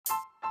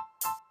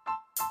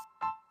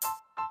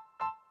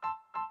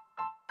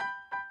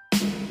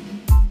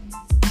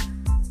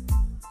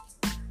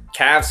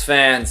Cavs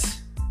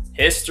fans,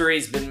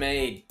 history's been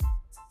made.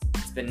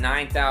 It's been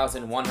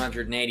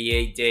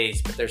 9,188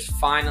 days, but there's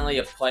finally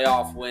a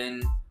playoff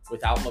win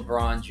without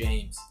LeBron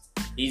James.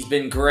 He's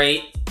been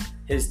great.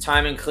 His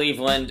time in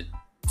Cleveland,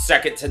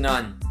 second to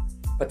none.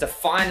 But to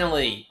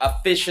finally,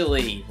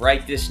 officially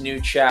write this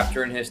new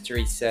chapter in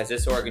history says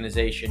this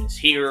organization is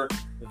here,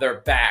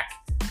 they're back,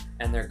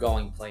 and they're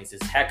going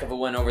places. Heck of a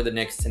win over the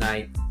Knicks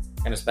tonight.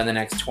 Going to spend the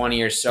next 20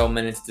 or so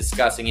minutes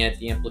discussing it,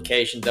 the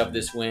implications of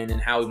this win,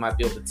 and how we might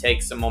be able to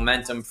take some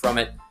momentum from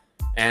it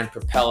and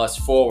propel us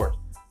forward.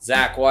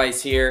 Zach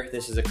Weiss here.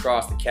 This is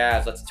Across the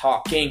Cavs. Let's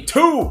talk Game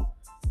 2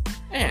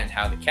 and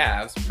how the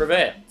Cavs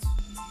prevailed.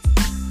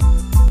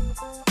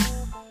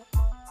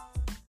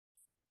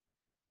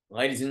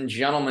 Ladies and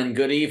gentlemen,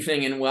 good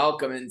evening and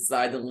welcome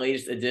inside the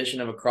latest edition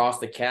of Across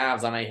the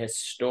Cavs on a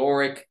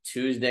historic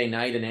Tuesday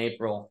night in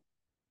April.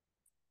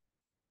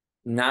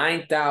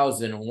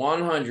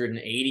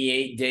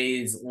 9,188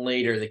 days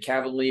later, the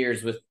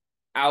Cavaliers,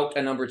 without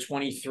a number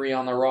 23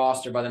 on the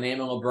roster by the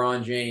name of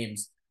LeBron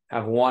James,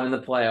 have won in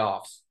the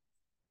playoffs.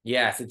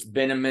 Yes, it's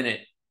been a minute,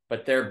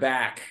 but they're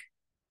back.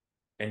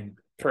 And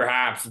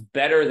perhaps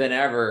better than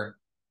ever,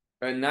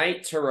 a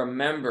night to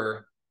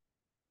remember.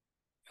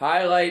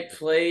 Highlight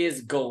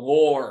plays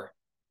galore.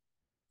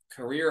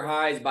 Career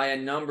highs by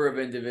a number of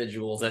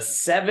individuals. A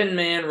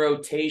 7-man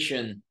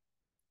rotation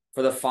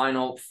for the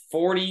final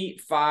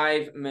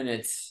 45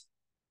 minutes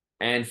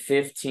and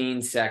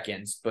 15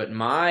 seconds. But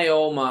my,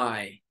 oh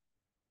my,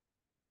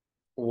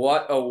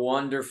 what a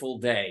wonderful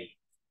day.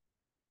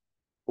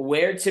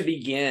 Where to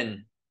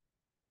begin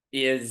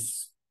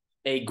is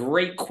a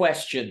great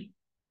question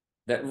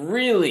that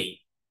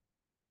really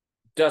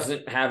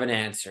doesn't have an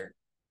answer.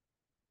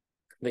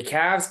 The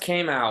Cavs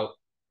came out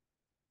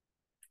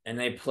and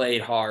they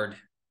played hard.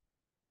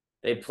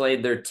 They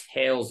played their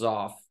tails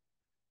off.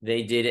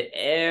 They did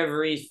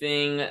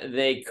everything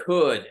they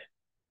could.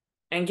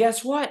 And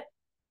guess what?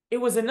 It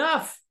was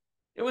enough.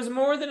 It was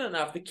more than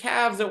enough. The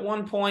Cavs at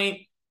one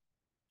point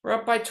were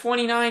up by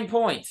 29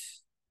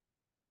 points.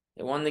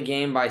 They won the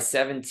game by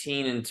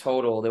 17 in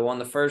total. They won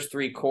the first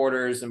three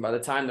quarters, and by the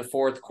time the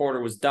fourth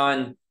quarter was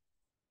done,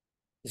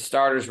 the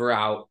starters were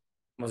out.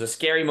 It was a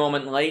scary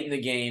moment late in the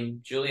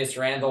game. Julius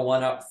Randle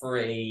went up for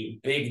a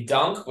big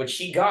dunk, which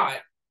he got.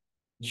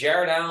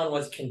 Jarrett Allen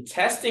was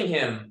contesting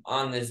him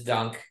on this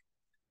dunk.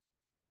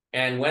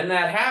 And when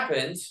that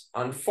happened,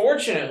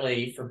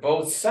 unfortunately for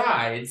both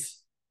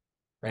sides,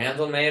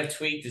 Randle may have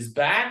tweaked his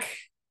back.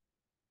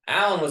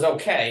 Allen was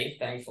okay,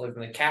 thankfully,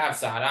 from the Cavs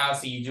side.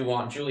 Obviously, you do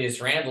want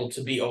Julius Randle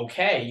to be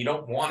okay. You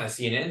don't want to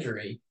see an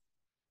injury.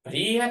 But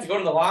he had to go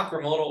to the locker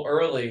room a little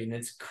early, and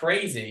it's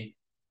crazy.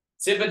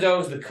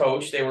 Thibodeau's the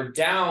coach. They were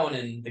down,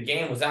 and the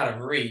game was out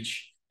of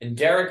reach. And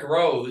Derrick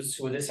Rose,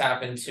 who this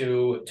happened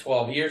to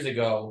 12 years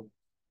ago,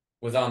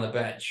 was on the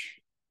bench.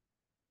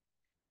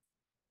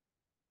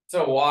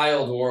 It's a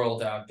wild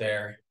world out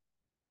there.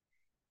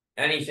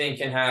 Anything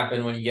can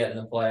happen when you get in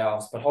the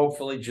playoffs, but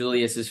hopefully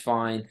Julius is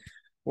fine.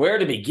 Where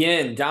to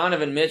begin?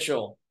 Donovan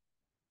Mitchell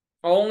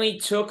only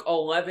took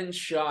 11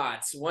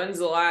 shots. When's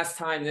the last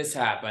time this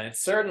happened? It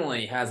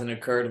certainly hasn't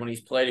occurred when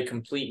he's played a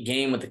complete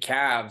game with the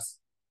Cavs.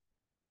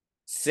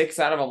 6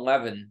 out of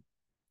 11.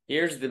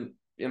 Here's the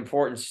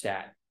important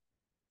stat.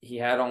 He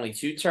had only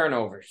 2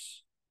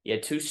 turnovers. He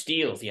had 2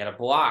 steals. He had a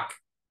block.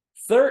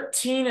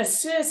 13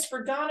 assists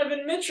for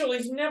Donovan Mitchell.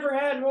 He's never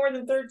had more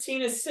than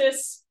 13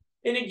 assists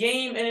in a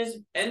game in his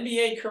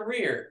NBA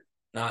career.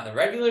 Not in the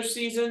regular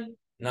season,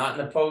 not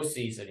in the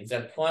postseason. He's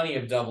had plenty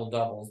of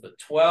double-doubles, but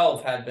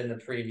 12 had been the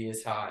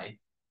previous high.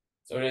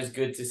 So it is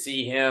good to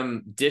see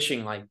him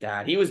dishing like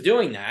that. He was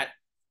doing that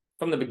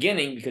from the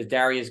beginning because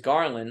Darius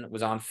Garland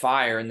was on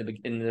fire in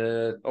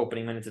the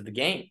opening minutes of the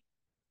game.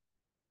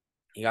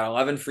 He got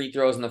 11 free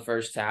throws in the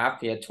first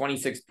half. He had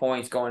 26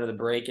 points going to the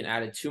break and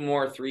added 2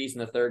 more threes in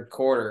the third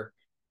quarter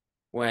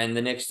when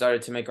the Knicks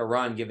started to make a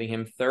run, giving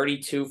him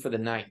 32 for the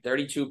night.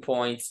 32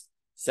 points,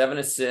 7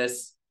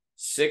 assists,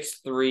 6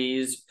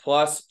 threes,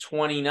 plus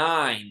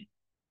 29.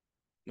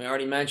 We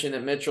already mentioned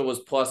that Mitchell was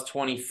plus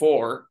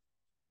 24.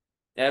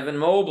 Evan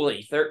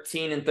Mobley,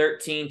 13 and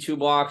 13, 2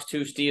 blocks,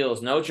 2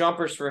 steals. No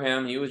jumpers for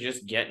him. He was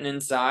just getting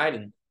inside,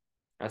 and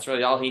that's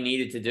really all he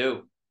needed to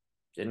do.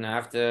 Didn't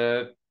have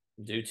to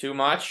do too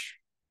much.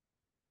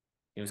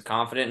 He was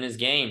confident in his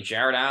game.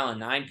 Jarrett Allen,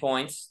 9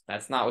 points.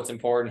 That's not what's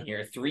important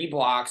here. 3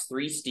 blocks,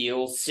 3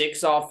 steals,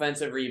 6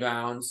 offensive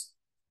rebounds.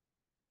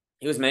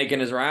 He was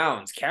making his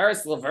rounds.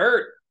 Caris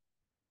LeVert,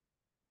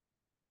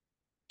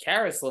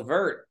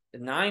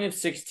 9 of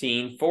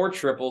 16, 4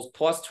 triples,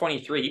 plus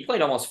 23. He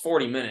played almost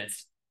 40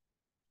 minutes.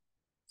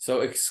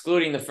 So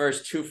excluding the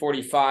first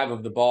 2:45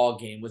 of the ball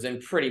game, was in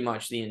pretty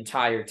much the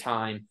entire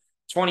time.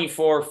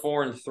 24,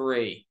 4, and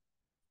 3.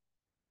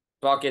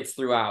 Buckets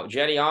throughout.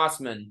 Jetty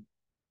Osman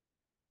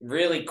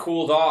really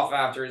cooled off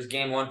after his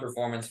game 1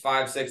 performance.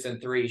 5, 6,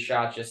 and 3.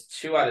 Shot just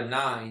 2 out of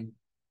 9.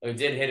 He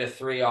did hit a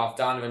 3 off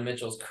Donovan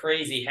Mitchell's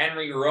crazy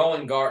Henry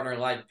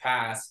Rowengartner-like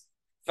pass.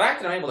 The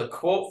fact that I'm able to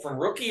quote from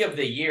Rookie of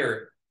the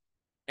Year,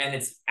 and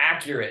it's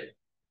accurate.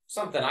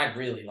 something I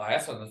really like.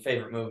 That's one of the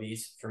favorite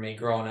movies for me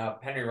growing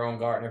up. Henry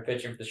Rowan-Gardner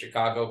pitching for the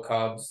Chicago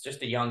Cubs,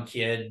 just a young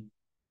kid,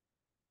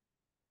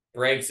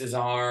 breaks his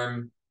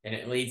arm, and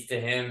it leads to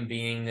him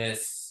being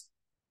this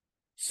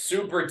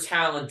super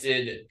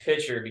talented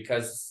pitcher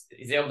because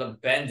he's able to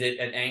bend it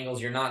at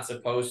angles you're not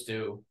supposed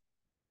to.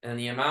 And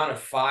the amount of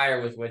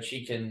fire with which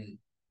he can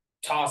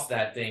toss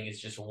that thing is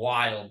just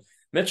wild.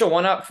 Mitchell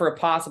went up for a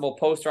possible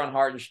poster on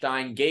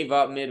Hartenstein, gave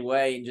up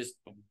midway, and just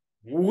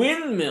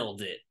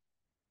windmilled it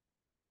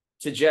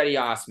to Jetty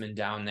Osman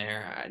down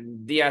there.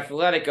 The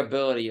athletic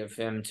ability of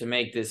him to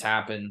make this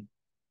happen,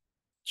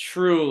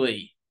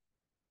 truly,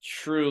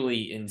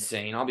 truly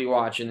insane. I'll be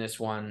watching this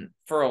one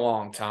for a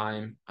long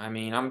time. I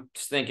mean, I'm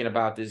just thinking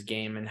about this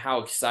game and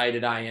how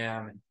excited I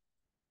am and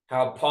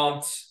how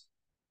pumped.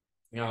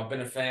 I've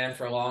been a fan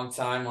for a long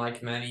time,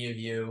 like many of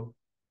you.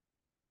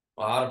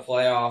 A lot of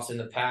playoffs in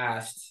the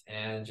past,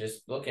 and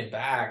just looking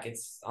back,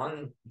 it's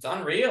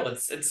unreal.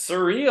 It's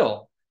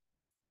surreal. I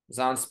was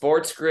on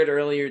Sports Grid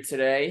earlier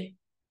today,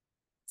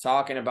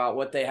 talking about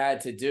what they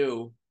had to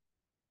do.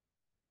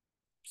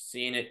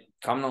 Seeing it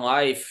come to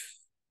life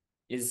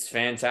is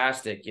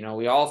fantastic.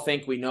 We all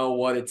think we know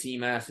what a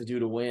team has to do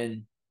to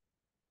win.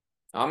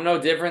 I'm no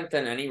different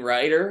than any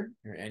writer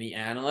or any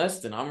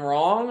analyst, and I'm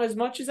wrong as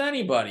much as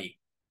anybody.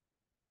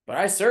 But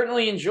I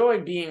certainly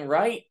enjoyed being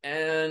right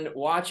and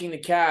watching the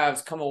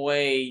Cavs come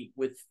away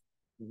with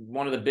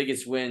one of the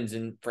biggest wins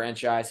in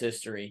franchise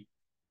history.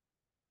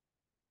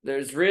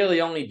 There's really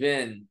only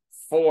been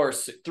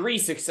three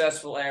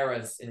successful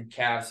eras in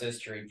Cavs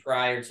history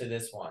prior to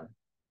this one.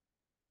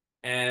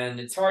 And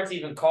it's hard to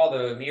even call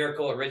the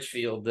Miracle at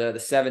Richfield, the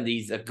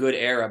 70s, a good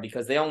era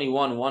because they only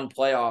won one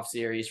playoff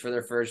series for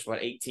their first,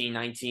 18,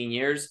 19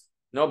 years.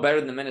 No better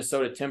than the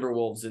Minnesota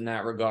Timberwolves in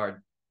that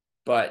regard.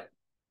 But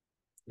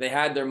they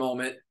had their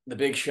moment, the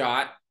big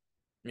shot,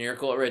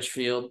 Miracle at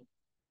Richfield,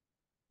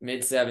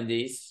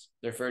 mid-70s,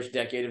 their first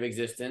decade of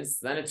existence.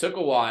 Then it took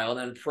a while.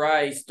 Then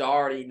Price,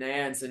 Daugherty,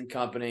 Nance, and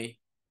company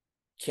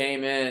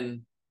came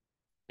in,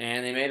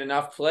 and they made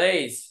enough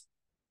plays.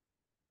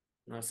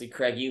 Obviously,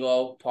 Craig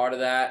Elo, part of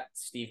that.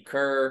 Steve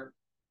Kerr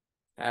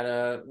had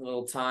a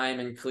little time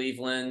in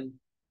Cleveland.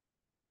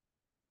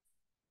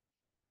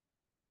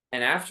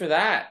 And after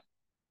that,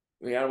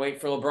 we got to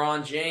wait for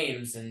LeBron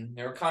James. And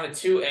there were kind of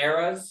two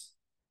eras,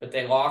 but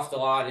they lost a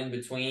lot in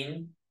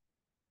between.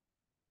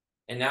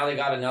 And now they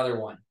got another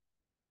one.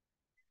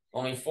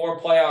 Only 4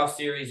 playoff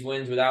series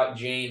wins without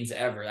James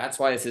ever. That's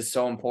why this is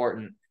so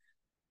important.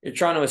 You're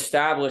trying to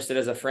establish that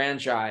as a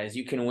franchise,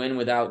 you can win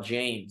without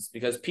James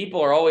because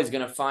people are always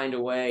going to find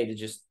a way to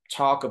just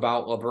talk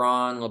about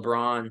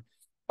LeBron.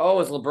 Oh,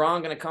 is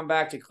LeBron going to come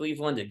back to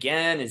Cleveland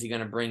again? Is he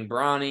going to bring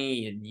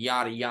Bronny and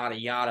yada, yada,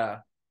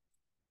 yada?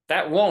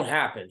 That won't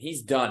happen.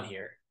 He's done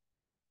here.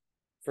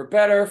 For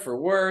better, for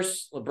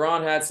worse,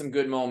 LeBron had some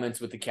good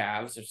moments with the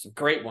Cavs. There's some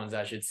great ones,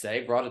 I should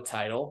say. Brought a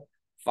title,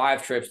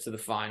 5 trips to the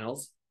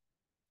finals,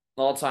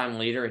 all-time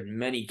leader in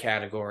many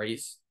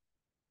categories.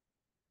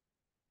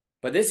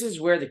 But this is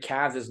where the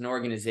Cavs as an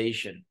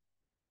organization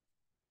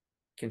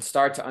can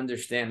start to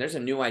understand there's a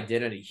new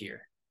identity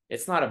here.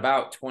 It's not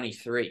about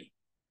 23.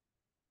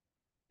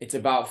 It's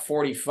about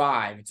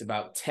 45. It's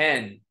about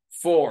 10,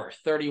 4,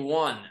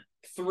 31,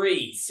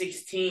 3,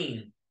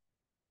 16.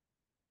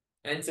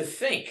 And to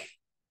think,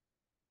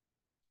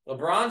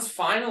 LeBron's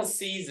final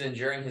season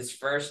during his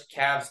first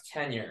Cavs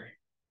tenure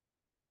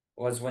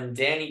was when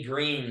Danny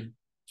Green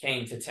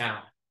came to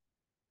town.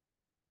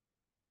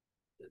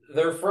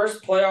 Their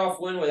first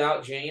playoff win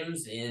without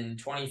James in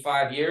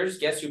 25 years,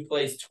 guess who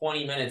plays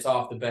 20 minutes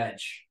off the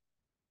bench?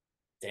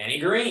 Danny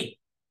Green.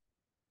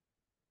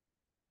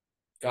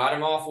 Got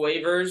him off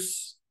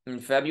waivers in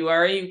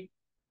February,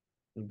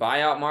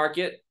 buyout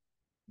market.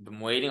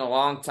 Been waiting a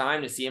long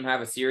time to see him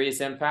have a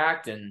serious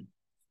impact. And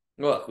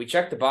look, we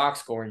checked the box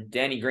score, and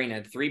Danny Green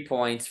had 3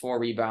 points, 4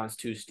 rebounds,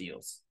 2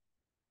 steals.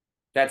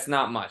 That's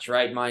not much,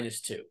 right?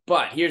 -2.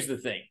 But here's the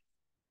thing.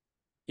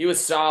 He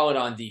was solid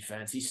on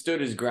defense. He stood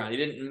his ground.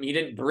 He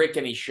didn't brick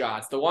any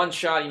shots. The one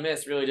shot he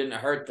missed really didn't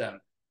hurt them.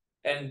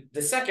 And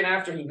the second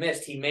after he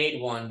missed, he made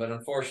one, but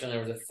unfortunately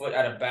there was a foot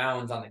out of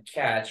bounds on the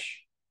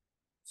catch.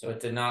 So it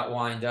did not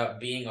wind up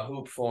being a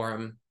hoop for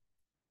him.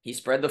 He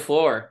spread the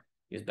floor.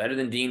 He was better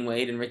than Dean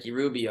Wade and Ricky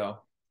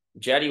Rubio.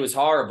 Jetty was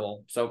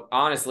horrible. So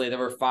honestly, there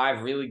were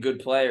 5 really good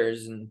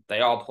players, and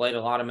they all played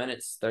a lot of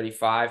minutes,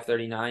 35,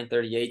 39,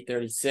 38,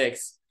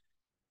 36.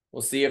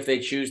 We'll see if they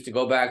choose to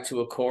go back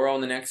to Okoro in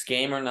the next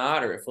game or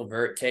not, or if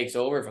LeVert takes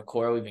over, if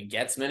Okoro even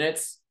gets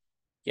minutes.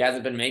 He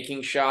hasn't been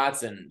making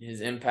shots, and his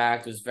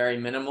impact was very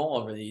minimal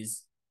over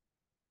these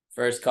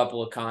first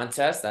couple of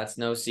contests. That's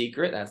no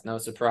secret. That's no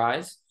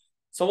surprise.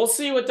 So we'll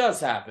see what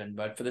does happen.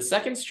 But for the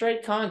second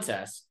straight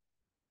contest,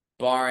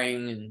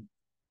 barring and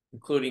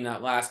including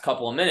that last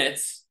couple of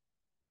minutes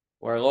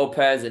where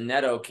Lopez and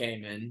Neto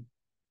came in,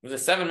 it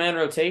was a 7-man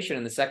rotation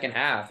in the second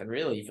half, and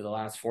really for the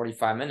last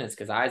 45 minutes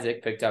because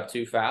Isaac picked up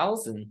 2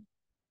 fouls and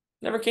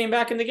never came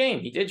back in the game.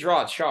 He did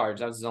draw a charge.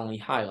 That was his only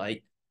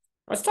highlight.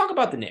 Let's talk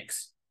about the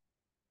Knicks.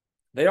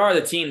 They are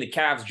the team the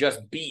Cavs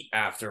just beat,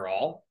 after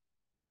all.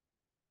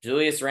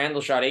 Julius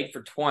Randle shot 8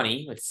 for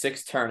 20 with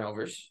 6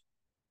 turnovers.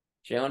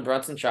 Jalen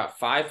Brunson shot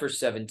 5 for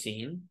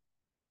 17.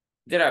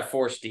 Did have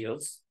 4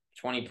 steals,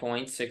 20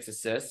 points, 6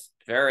 assists.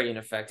 Very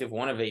ineffective,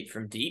 1 of 8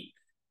 from deep.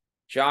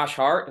 Josh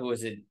Hart, who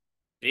was a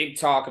big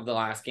talk of the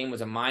last game,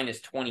 was a minus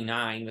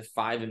 29 with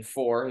 5 and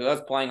 4. He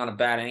was playing on a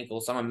bad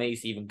ankle, so I'm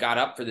amazed he even got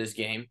up for this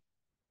game.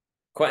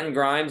 Quentin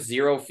Grimes,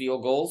 0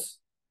 field goals.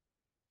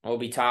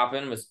 Obi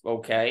Toppin was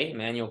okay.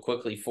 Emmanuel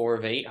Quickly, 4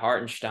 of 8.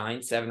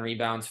 Hartenstein, 7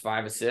 rebounds,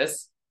 5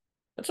 assists.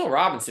 Mitchell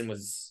Robinson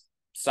was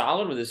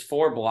solid with his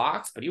 4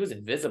 blocks, but he was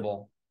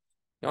invisible.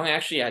 He only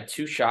actually had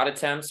 2 shot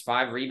attempts,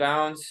 5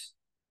 rebounds.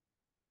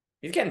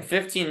 He's getting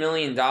 $15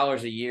 million a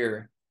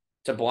year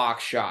to block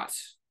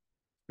shots.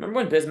 Remember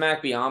when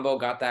Bismack Biyombo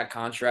got that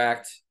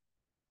contract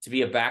to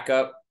be a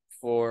backup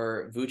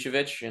for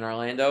Vucevic in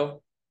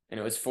Orlando? And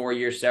it was 4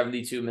 years,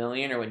 $72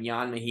 million, or when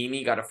Jan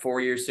Mahimi got a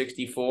 4-year,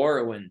 $64,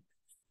 or when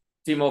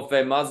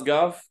Timofey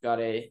Mozgov got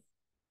a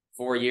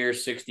 4-year,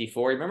 $64.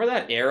 Remember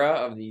that era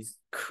of these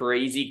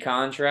crazy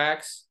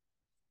contracts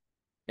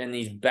and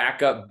these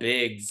backup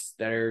bigs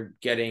that are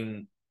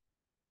getting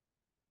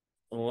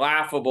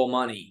laughable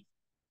money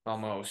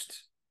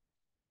almost?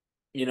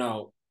 You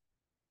know,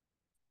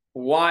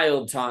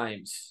 wild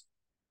times.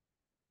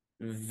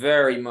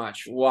 Very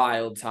much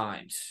wild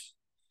times.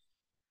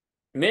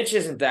 Mitch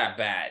isn't that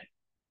bad.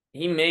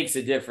 He makes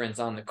a difference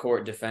on the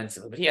court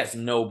defensively, but he has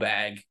no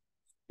bag.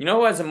 You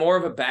know who has more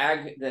of a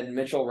bag than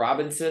Mitchell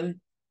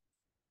Robinson?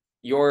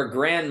 Your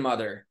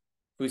grandmother,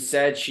 who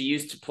said she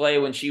used to play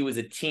when she was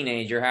a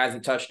teenager,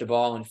 hasn't touched a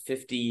ball in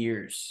 50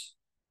 years.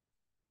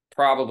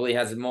 Probably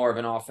has more of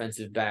an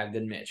offensive bag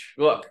than Mitch.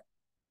 Look,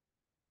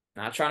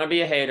 not trying to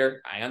be a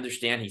hater. I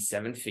understand he's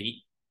 7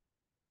 feet.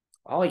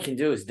 All he can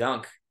do is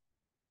dunk.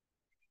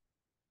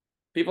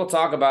 People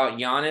talk about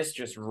Giannis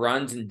just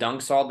runs and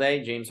dunks all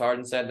day. James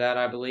Harden said that,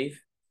 I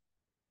believe.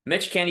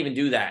 Mitch can't even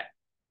do that.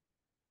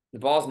 The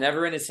ball's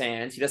never in his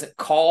hands. He doesn't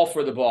call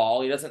for the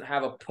ball. He doesn't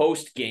have a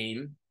post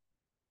game.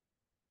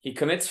 He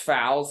commits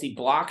fouls. He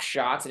blocks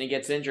shots, and he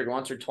gets injured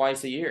once or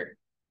twice a year.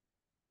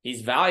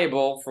 He's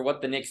valuable for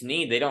what the Knicks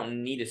need. They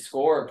don't need a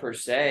scorer per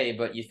se,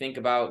 but you think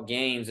about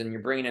games, and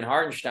you're bringing in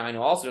Hartenstein,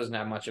 who also doesn't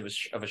have much of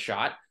a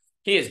shot.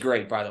 He is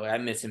great, by the way. I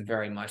miss him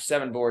very much.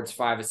 7 boards,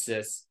 5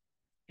 assists.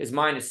 His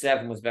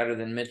 -7 was better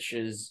than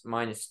Mitch's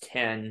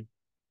 -10.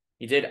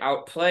 He did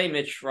outplay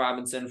Mitch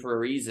Robinson for a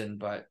reason,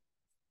 but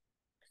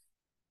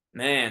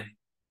man,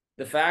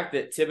 the fact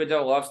that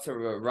Thibodeau loves to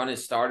run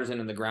his starters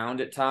into the ground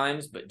at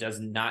times, but does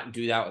not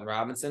do that with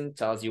Robinson,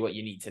 tells you what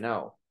you need to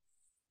know.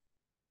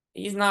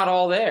 He's not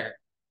all there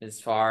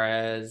as far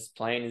as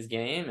playing his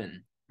game.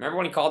 And remember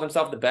when he called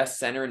himself the best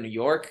center in New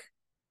York?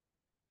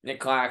 Nick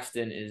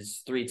Claxton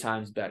is 3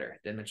 times better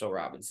than Mitchell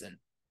Robinson.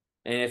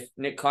 And if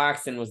Nick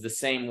Claxton was the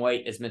same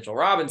weight as Mitchell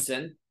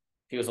Robinson,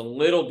 if he was a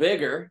little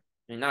bigger,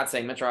 I'm not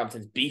saying Mitchell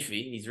Robinson's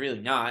beefy. He's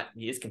really not.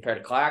 He is compared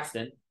to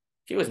Claxton.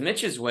 If he was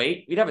Mitch's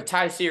weight, we'd have a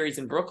tie series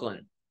in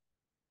Brooklyn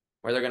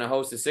where they're going to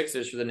host the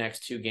Sixers for the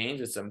next 2 games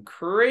with some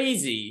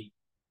crazy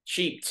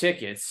cheap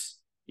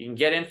tickets. You can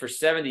get in for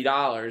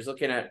 $70,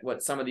 looking at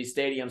what some of these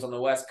stadiums on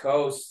the West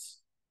Coast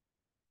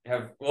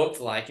have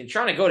looked like. And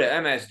trying to go to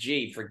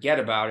MSG, forget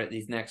about it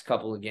these next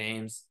couple of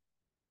games.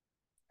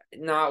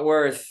 Not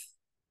worth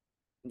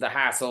the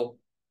hassle.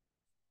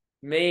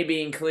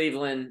 Maybe in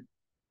Cleveland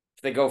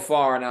if they go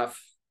far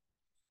enough.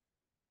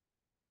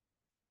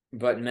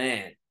 But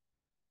man,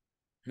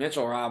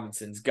 Mitchell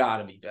Robinson's got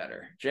to be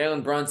better.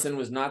 Jalen Brunson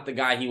was not the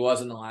guy he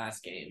was in the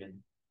last game.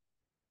 And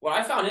what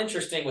I found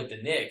interesting with the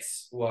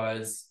Knicks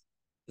was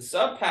the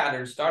sub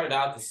pattern started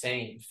out the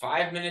same.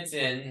 5 minutes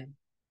in,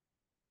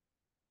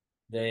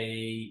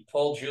 they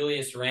pull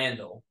Julius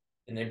Randle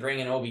and they bring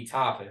in Obi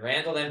Toppin.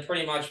 Randle then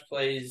pretty much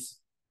plays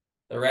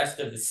the rest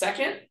of the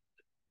second.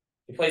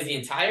 He plays the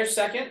entire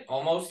second,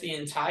 almost the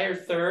entire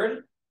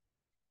third,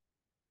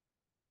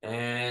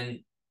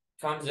 and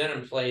comes in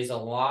and plays a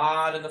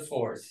lot in the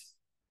fourth.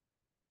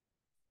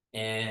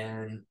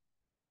 And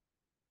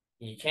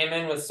he came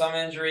in with some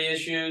injury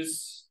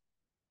issues.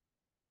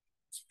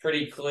 It's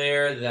pretty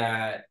clear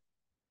that,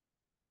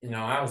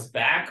 how his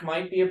back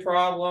might be a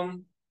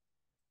problem.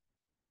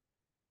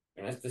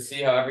 You have to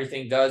see how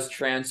everything does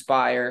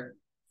transpire.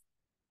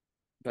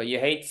 But you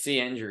hate to see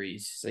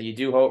injuries, so you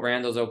do hope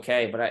Randall's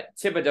okay. But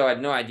Thibodeau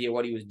had no idea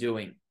what he was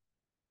doing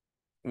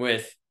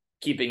with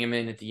keeping him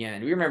in at the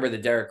end. We remember the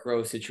Derrick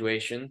Rose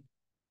situation.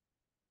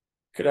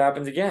 Could have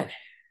happened again.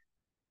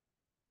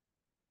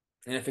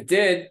 And if it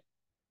did,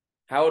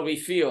 how would we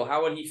feel?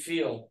 How would he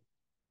feel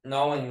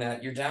knowing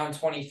that you're down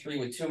 23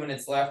 with 2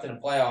 minutes left in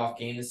a playoff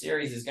game? The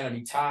series is going to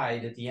be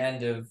tied at the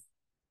end of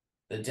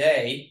the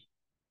day.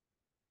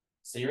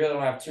 So you really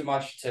don't have too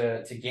much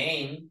to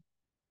gain.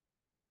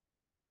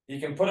 You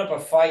can put up a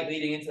fight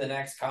leading into the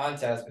next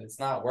contest, but it's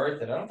not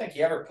worth it. I don't think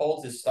he ever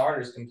pulled his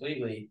starters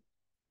completely.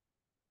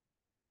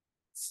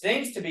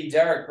 Stings to be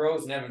Derrick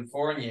Rose and Evan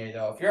Fournier,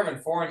 though. If you're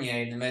Evan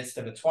Fournier in the midst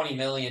of a $20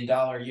 million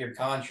a year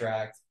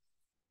contract,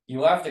 you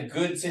left a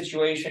good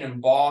situation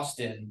in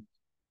Boston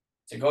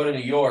to go to New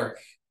York,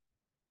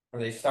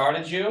 where they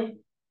started you,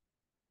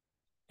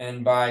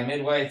 And by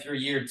midway through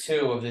year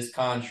 2 of this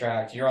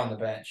contract, you're on the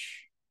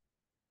bench.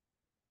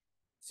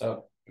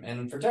 So,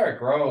 and for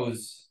Derrick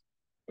Rose,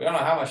 we don't know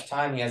how much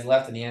time he has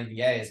left in the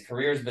NBA. His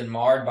career's been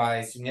marred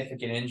by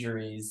significant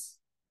injuries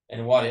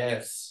and what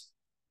ifs.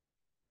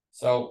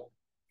 So,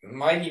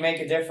 might he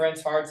make a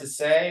difference? Hard to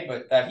say,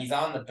 but that he's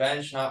on the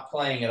bench not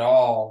playing at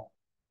all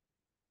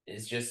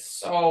is just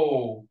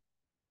so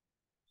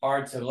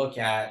hard to look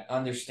at,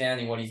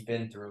 understanding what he's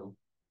been through.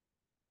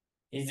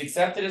 He's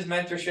accepted his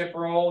mentorship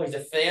role. He's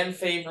a fan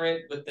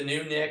favorite with the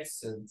new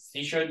Knicks, and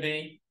he should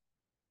be.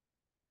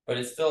 But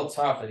it's still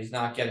tough that he's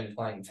not getting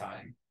playing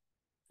time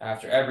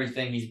after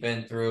everything he's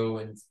been through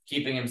and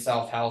keeping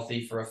himself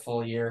healthy for a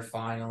full year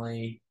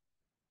finally.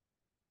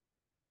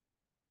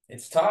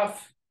 It's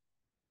tough.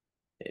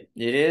 It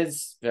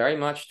is very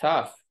much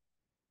tough.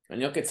 And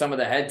you look at some of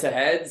the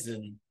head-to-heads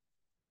and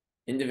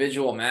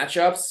individual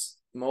matchups,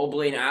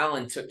 Mobley and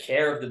Allen took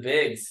care of the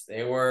bigs.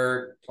 They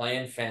were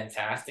playing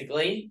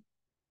fantastically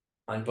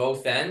on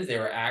both ends. They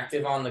were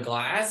active on the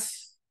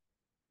glass,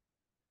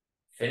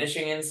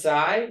 finishing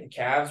inside. The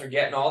Cavs are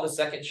getting all the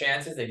second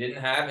chances they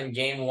didn't have in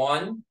game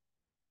 1.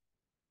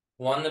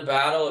 Won the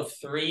battle of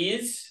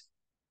threes.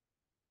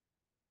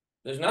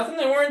 There's nothing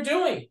they weren't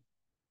doing.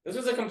 This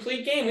was a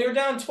complete game. We were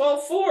down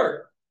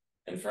 12-4.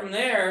 And from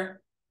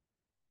there,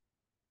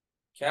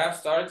 Cavs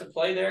started to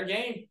play their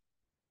game.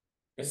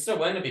 This is a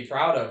win to be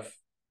proud of.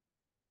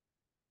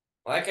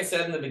 Like I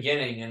said in the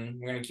beginning, and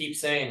we're going to keep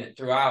saying it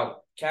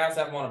throughout, Cavs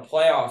haven't won a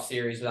playoff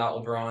series without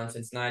LeBron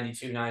since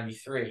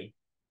 92-93.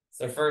 It's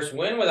their first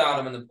win without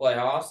him in the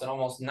playoffs in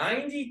almost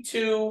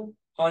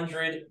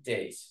 9,200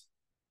 days.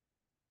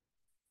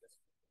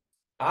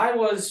 I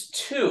was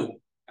 2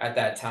 at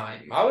that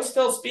time. I was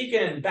still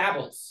speaking in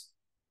babbles.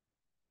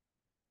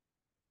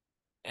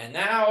 And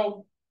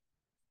now,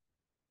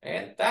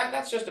 and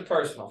that's just a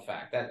personal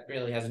fact. That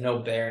really has no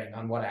bearing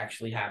on what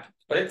actually happened.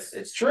 But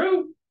it's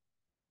true.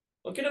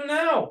 Look at him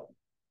now.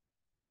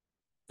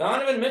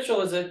 Donovan Mitchell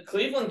is a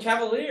Cleveland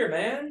Cavalier,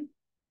 man.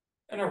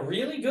 And a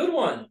really good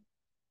one.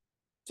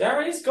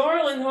 Darius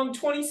Garland hung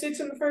 26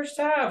 in the first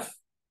half.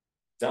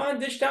 Don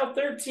dished out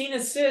 13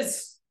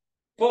 assists.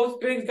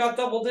 Both bigs got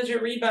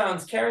double-digit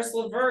rebounds. Karis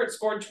LeVert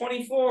scored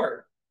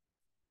 24.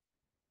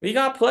 We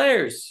got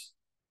players.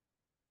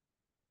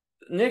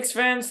 Knicks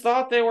fans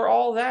thought they were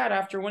all that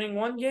after winning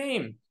one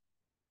game.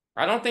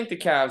 I don't think the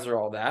Cavs are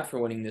all that for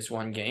winning this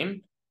one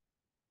game.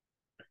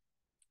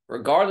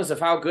 Regardless of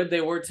how good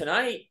they were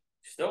tonight,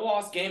 still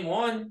lost game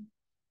 1.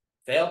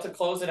 Failed to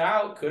close it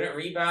out. Couldn't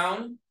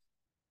rebound.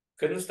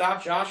 Couldn't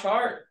stop Josh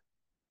Hart.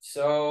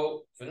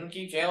 So, couldn't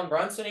keep Jalen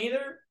Brunson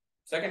either.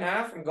 Second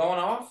half from going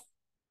off.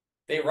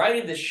 They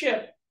righted the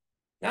ship.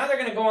 Now they're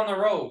going to go on the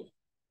road.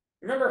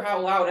 Remember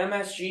how loud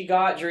MSG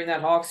got during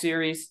that Hawks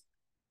series?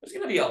 There's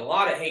going to be a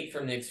lot of hate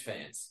from Knicks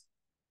fans.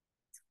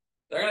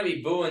 They're going to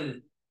be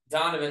booing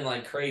Donovan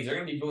like crazy. They're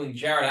going to be booing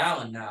Jared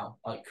Allen now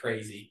like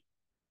crazy.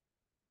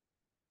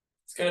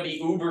 It's going to be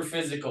uber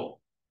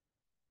physical.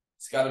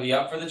 It's got to be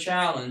up for the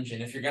challenge.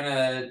 And if you're going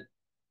to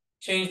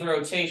change the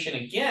rotation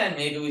again,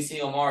 maybe we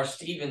see Omar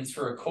Stevens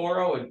for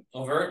Okoro, and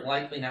LeVert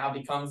likely now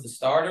becomes the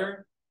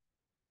starter,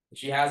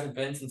 which he hasn't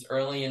been since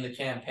early in the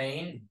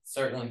campaign.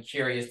 Certainly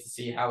curious to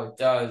see how it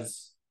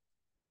does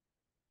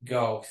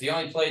go, because he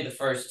only played the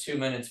first 2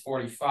 minutes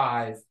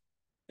 45.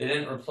 They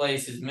didn't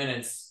replace his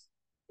minutes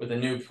with a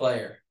new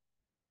player.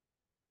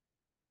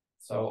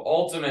 So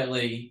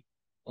ultimately,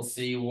 we'll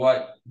see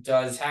what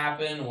does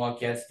happen, what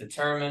gets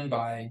determined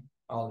by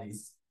all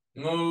these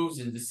moves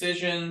and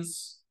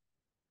decisions.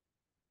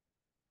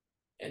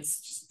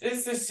 It's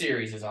just this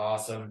series is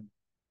awesome.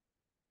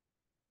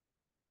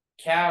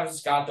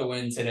 Cavs got the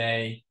win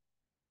today.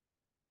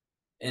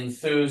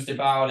 Enthused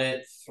about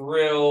it,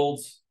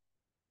 thrilled.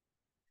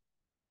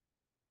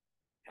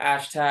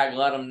 Hashtag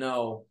let them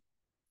know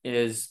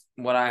is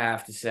what I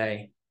have to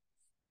say.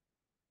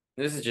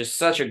 This is just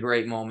such a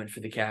great moment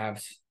for the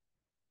Cavs.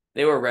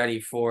 They were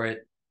ready for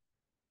it.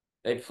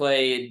 They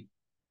played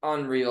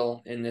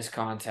unreal in this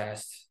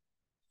contest.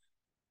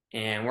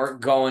 And we're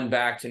going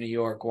back to New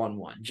York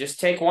 1-1. Just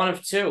take one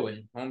of two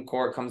and home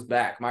court comes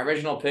back. My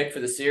original pick for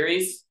the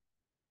series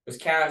was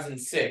Cavs in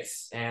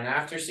 6. And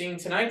after seeing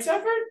tonight's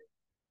effort,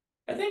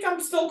 I think I'm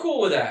still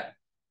cool with that.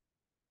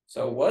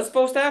 So was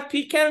supposed to have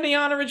Pete Kennedy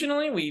on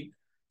originally. We've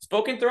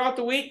spoken throughout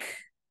the week.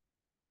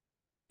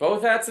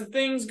 Both had some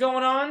things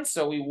going on,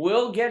 so we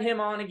will get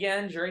him on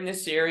again during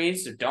this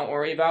series, so don't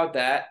worry about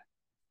that.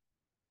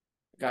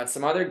 Got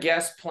some other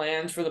guests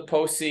planned for the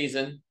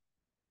postseason.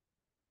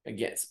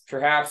 Again,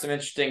 perhaps some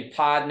interesting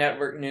pod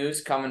network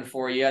news coming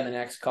for you in the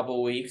next couple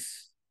of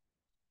weeks.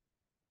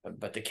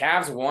 But the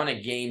Cavs won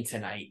a game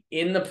tonight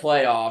in the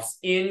playoffs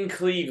in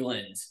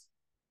Cleveland.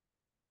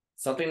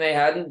 Something they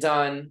hadn't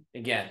done,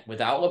 again,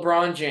 without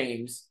LeBron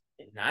James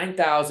in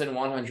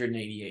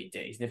 9,188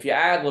 days. And if you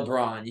add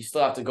LeBron, you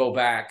still have to go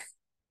back.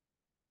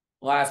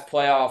 Last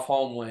playoff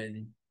home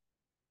win,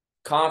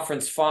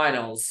 conference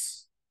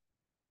finals,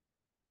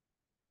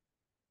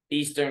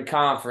 Eastern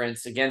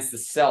Conference against the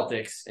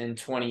Celtics in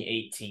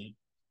 2018.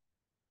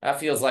 That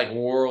feels like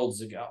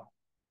worlds ago.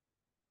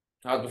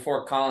 That was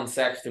before Colin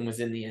Sexton was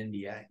in the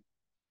NBA.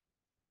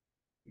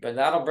 But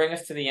that'll bring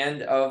us to the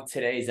end of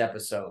today's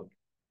episode.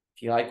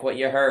 If you like what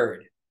you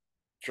heard,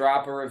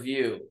 drop a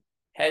review.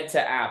 Head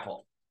to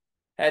Apple.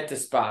 Head to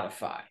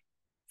Spotify.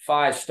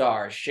 5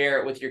 stars. Share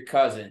it with your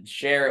cousins.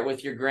 Share it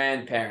with your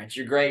grandparents,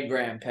 your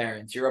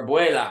great-grandparents, your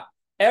abuela.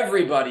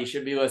 Everybody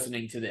should be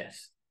listening to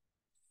this.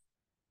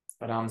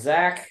 But I'm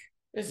Zach.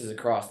 This is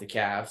Across the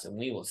Cavs, and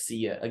we will see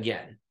you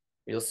again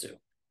real soon.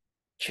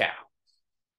 Ciao.